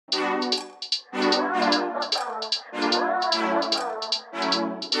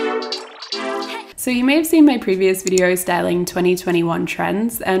So you may have seen my previous video styling 2021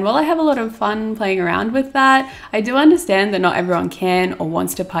 trends, and while I have a lot of fun playing around with that, I do understand that not everyone can or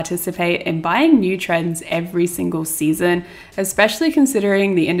wants to participate in buying new trends every single season, especially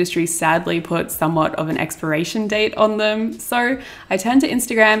considering the industry sadly puts somewhat of an expiration date on them. So I turned to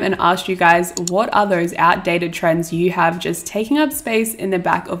Instagram and asked you guys, what are those outdated trends you have just taking up space in the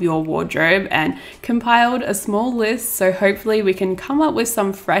back of your wardrobe, and compiled a small list so hopefully we can come up with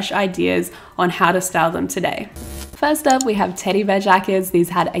some fresh ideas on how to style them today. First up, we have teddy bear jackets. These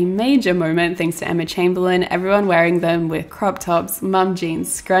had a major moment thanks to Emma Chamberlain, everyone wearing them with crop tops, mum jeans,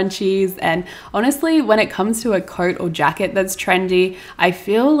 scrunchies, and honestly, when it comes to a coat or jacket that's trendy, I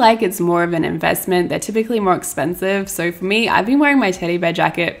feel like it's more of an investment. They're typically more expensive, so for me, I've been wearing my teddy bear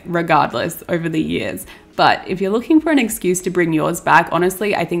jacket regardless over the years. But if you're looking for an excuse to bring yours back,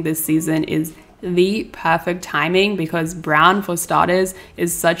 honestly, I think this season is the perfect timing because brown, for starters,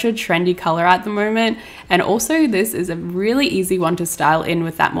 is such a trendy color at the moment, and also this is a really easy one to style in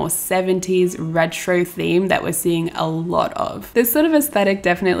with that more 70s retro theme that we're seeing a lot of. This sort of aesthetic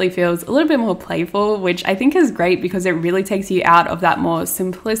definitely feels a little bit more playful, which I think is great because it really takes you out of that more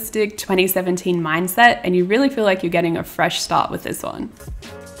simplistic 2017 mindset, and you really feel like you're getting a fresh start with this one.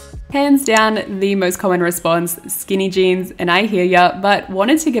 Hands down, the most common response, skinny jeans, and I hear ya, but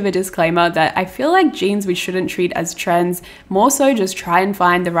wanted to give a disclaimer that I feel like jeans we shouldn't treat as trends, more so just try and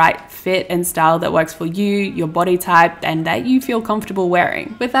find the right fit and style that works for you, your body type, and that you feel comfortable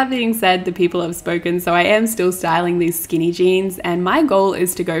wearing. With that being said, the people have spoken, so I am still styling these skinny jeans, and my goal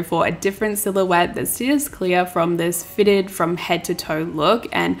is to go for a different silhouette that steers clear from this fitted from head to toe look,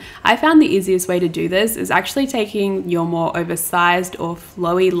 and I found the easiest way to do this is actually taking your more oversized or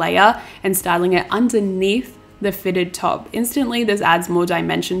flowy layer and styling it underneath the fitted top. Instantly, this adds more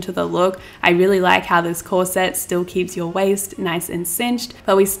dimension to the look. I really like how this corset still keeps your waist nice and cinched,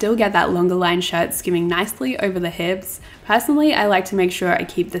 but we still get that longer line shirt skimming nicely over the hips. Personally, I like to make sure I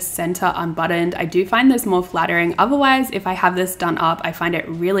keep the center unbuttoned. I do find this more flattering. Otherwise, if I have this done up, I find it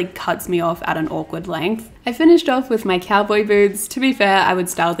really cuts me off at an awkward length. I finished off with my cowboy boots. To be fair, I would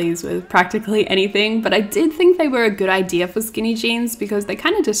style these with practically anything, but I did think they were a good idea for skinny jeans because they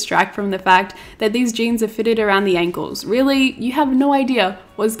kind of distract from the fact that these jeans are fitted around the ankles. Really, you have no idea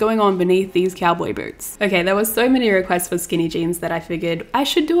what's going on beneath these cowboy boots. Okay, there were so many requests for skinny jeans that I figured I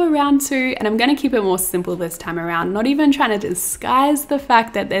should do a round two, and I'm gonna keep it more simple this time around, not even trying to disguise the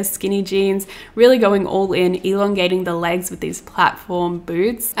fact that they're skinny jeans, really going all in, elongating the legs with these platform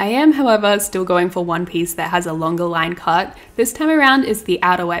boots. I am, however, still going for one piece that has a longer line cut. This time around is the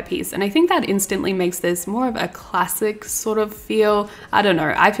outerwear piece, and I think that instantly makes this more of a classic sort of feel. I don't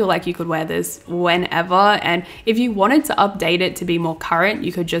know, I feel like you could wear this whenever, and if you wanted to update it to be more current,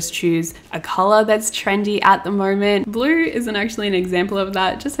 you could just choose a color that's trendy at the moment. Blue isn't actually an example of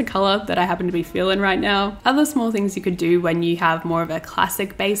that, just a color that I happen to be feeling right now. Other small things you could do when you have more of a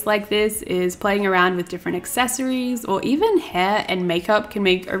classic base like this is playing around with different accessories, or even hair and makeup can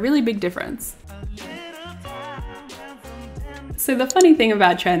make a really big difference. So the funny thing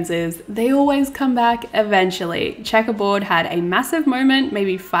about trends is they always come back eventually. Checkerboard had a massive moment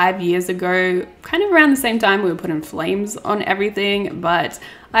maybe 5 years ago, kind of around the same time we were putting flames on everything, but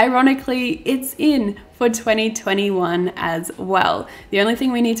ironically, it's in for 2021 as well. The only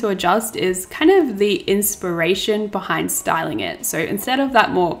thing we need to adjust is kind of the inspiration behind styling it. So instead of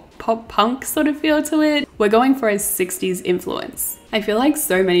that more pop punk sort of feel to it, we're going for a 60s influence. I feel like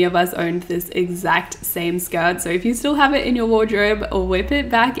so many of us owned this exact same skirt, so if you still have it in your wardrobe, whip it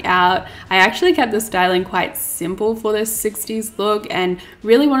back out. I actually kept the styling quite simple for this 60s look and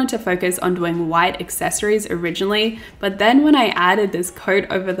really wanted to focus on doing white accessories originally, but then when I added this coat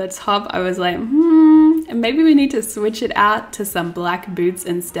over the top, I was like, maybe we need to switch it out to some black boots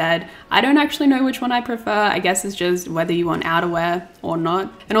instead. I don't actually know which one I prefer. I guess it's just whether you want outerwear or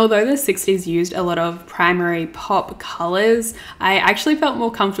not. And although the 60s used a lot of primary pop colors, I actually felt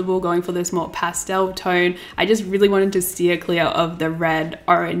more comfortable going for this more pastel tone. I just really wanted to steer clear of the red,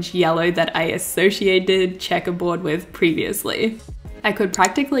 orange, yellow that I associated checkerboard with previously. I could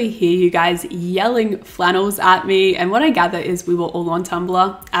practically hear you guys yelling flannels at me, and what I gather is we were all on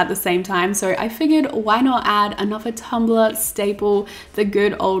Tumblr at the same time, so I figured why not add another Tumblr staple, the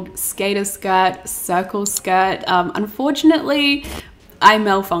good old skater skirt, circle skirt. Unfortunately, I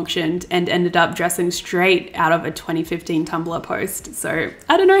malfunctioned and ended up dressing straight out of a 2015 Tumblr post, so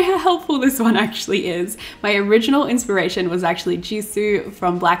I don't know how helpful this one actually is. My original inspiration was actually Jisoo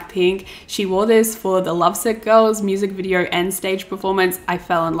from Blackpink. She wore this for the Lovesick Girls music video and stage performance. I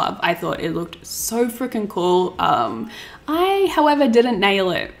fell in love. I thought it looked so freaking cool. I, however, didn't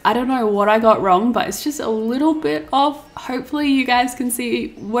nail it. I don't know what I got wrong, but it's just a little bit off. Hopefully you guys can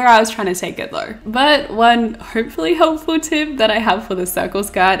see where I was trying to take it though. But one hopefully helpful tip that I have for the circle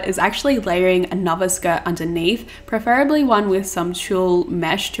skirt is actually layering another skirt underneath, preferably one with some tulle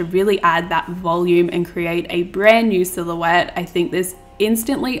mesh to really add that volume and create a brand new silhouette. I think this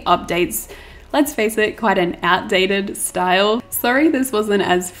instantly updates, let's face it, quite an outdated style. Sorry this wasn't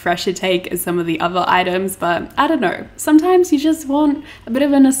as fresh a take as some of the other items, but I don't know. Sometimes you just want a bit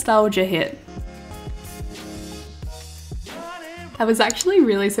of a nostalgia hit. I was actually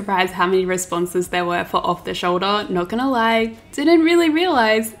really surprised how many responses there were for off the shoulder. Not gonna lie, didn't really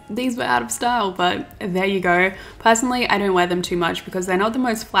realize these were out of style, but there you go. Personally, I don't wear them too much because they're not the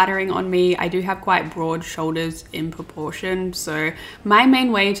most flattering on me. I do have quite broad shoulders in proportion, so my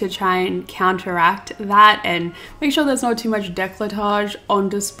main way to try and counteract that and make sure there's not too much décolletage on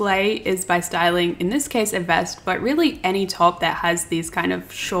display is by styling, in this case, a vest, but really any top that has these kind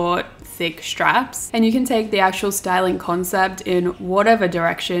of short, thick straps, and you can take the actual styling concept in whatever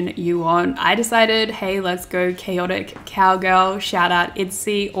direction you want. I decided, hey, let's go chaotic cowgirl. Shout out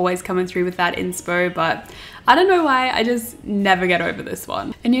Itsy, always coming through with that inspo, but I don't know why, I just never get over this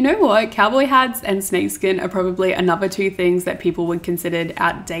one. And you know what? Cowboy hats and snakeskin are probably another two things that people would consider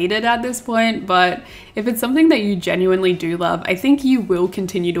outdated at this point, but if it's something that you genuinely do love, I think you will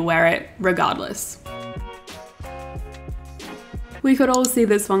continue to wear it regardless. We could all see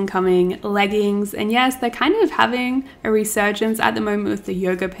this one coming, leggings, and yes, they're kind of having a resurgence at the moment with the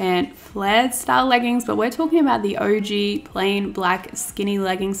yoga pant flared style leggings, but we're talking about the OG plain black skinny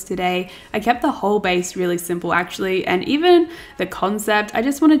leggings today. I kept the whole base really simple actually, and even the concept, I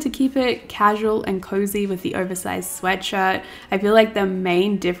just wanted to keep it casual and cozy with the oversized sweatshirt. I feel like the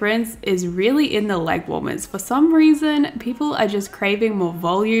main difference is really in the leg warmers. For some reason, people are just craving more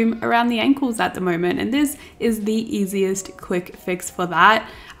volume around the ankles at the moment, and this is the easiest quick fix for that.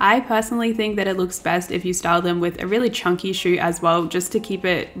 I personally think that it looks best if you style them with a really chunky shoe as well, just to keep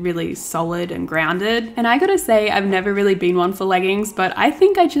it really solid and grounded. And I gotta say, I've never really been one for leggings, but I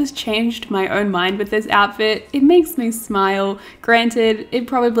think I just changed my own mind with this outfit. It makes me smile. Granted, it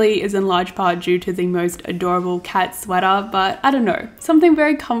probably is in large part due to the most adorable cat sweater, but I don't know, something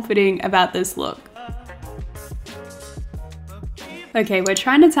very comforting about this look. Okay, we're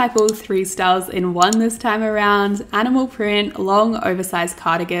trying to tackle 3 styles in one this time around: animal print, long oversized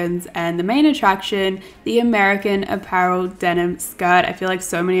cardigans, and the main attraction, the American Apparel denim skirt. I feel like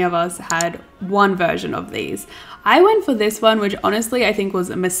so many of us had one version of these. I went for this one, which honestly I think was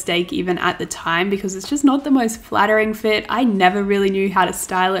a mistake even at the time because it's just not the most flattering fit. I never really knew how to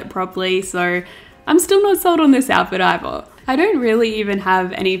style it properly, so I'm still not sold on this outfit either. I don't really even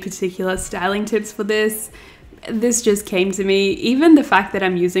have any particular styling tips for this. This just came to me. Even the fact that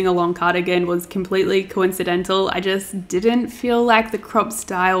I'm using a long cardigan was completely coincidental. I just didn't feel like the crop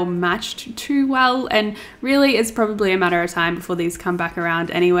style matched too well, and really it's probably a matter of time before these come back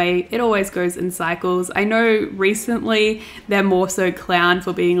around anyway. It always goes in cycles. I know recently they're more so clowned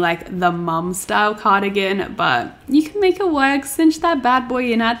for being like the mum style cardigan, but you can make it work. Cinch that bad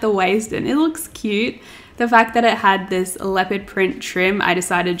boy in at the waist and it looks cute. The fact that it had this leopard print trim, I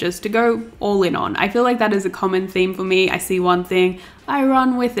decided just to go all in on. I feel like that is a common theme for me. I see one thing, I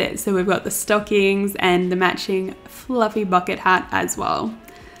run with it. So we've got the stockings and the matching fluffy bucket hat as well.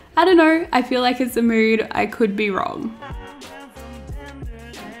 I don't know, I feel like it's a mood. I could be wrong.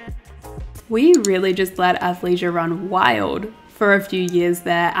 We really just let athleisure run wild for a few years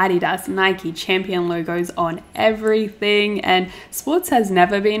there. Adidas, Nike, Champion logos on everything, and sports has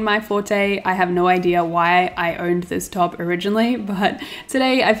never been my forte. I have no idea why I owned this top originally, but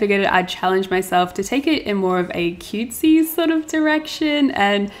today I figured I'd challenge myself to take it in more of a cutesy sort of direction,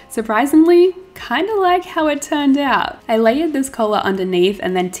 and surprisingly, kind of like how it turned out. I layered this collar underneath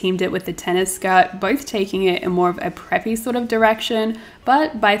and then teamed it with the tennis skirt, both taking it in more of a preppy sort of direction,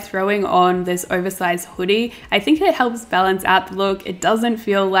 but by throwing on this oversized hoodie, I think it helps balance out the look. It doesn't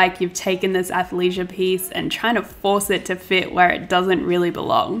feel like you've taken this athleisure piece and trying to force it to fit where it doesn't really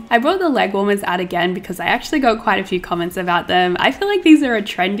belong. I brought the leg warmers out again because I actually got quite a few comments about them. I feel like these are a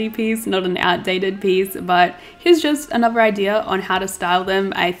trendy piece, not an outdated piece, but here's just another idea on how to style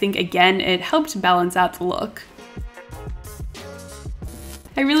them. I think again, it helped balance out the look.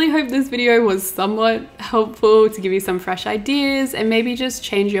 I really hope this video was somewhat helpful to give you some fresh ideas and maybe just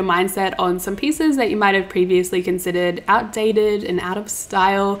change your mindset on some pieces that you might have previously considered outdated and out of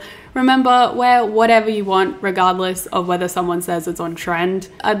style. Remember, wear whatever you want regardless of whether someone says it's on trend.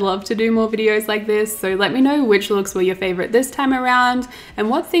 I'd love to do more videos like this, so let me know which looks were your favorite this time around and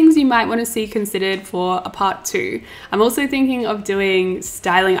what things you might want to see considered for a part 2. I'm also thinking of doing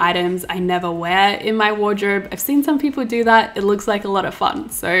styling items I never wear in my wardrobe. I've seen some people do that. It looks like a lot of fun.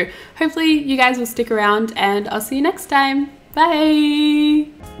 So hopefully you guys will stick around, and I'll see you next time.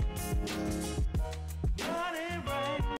 Bye!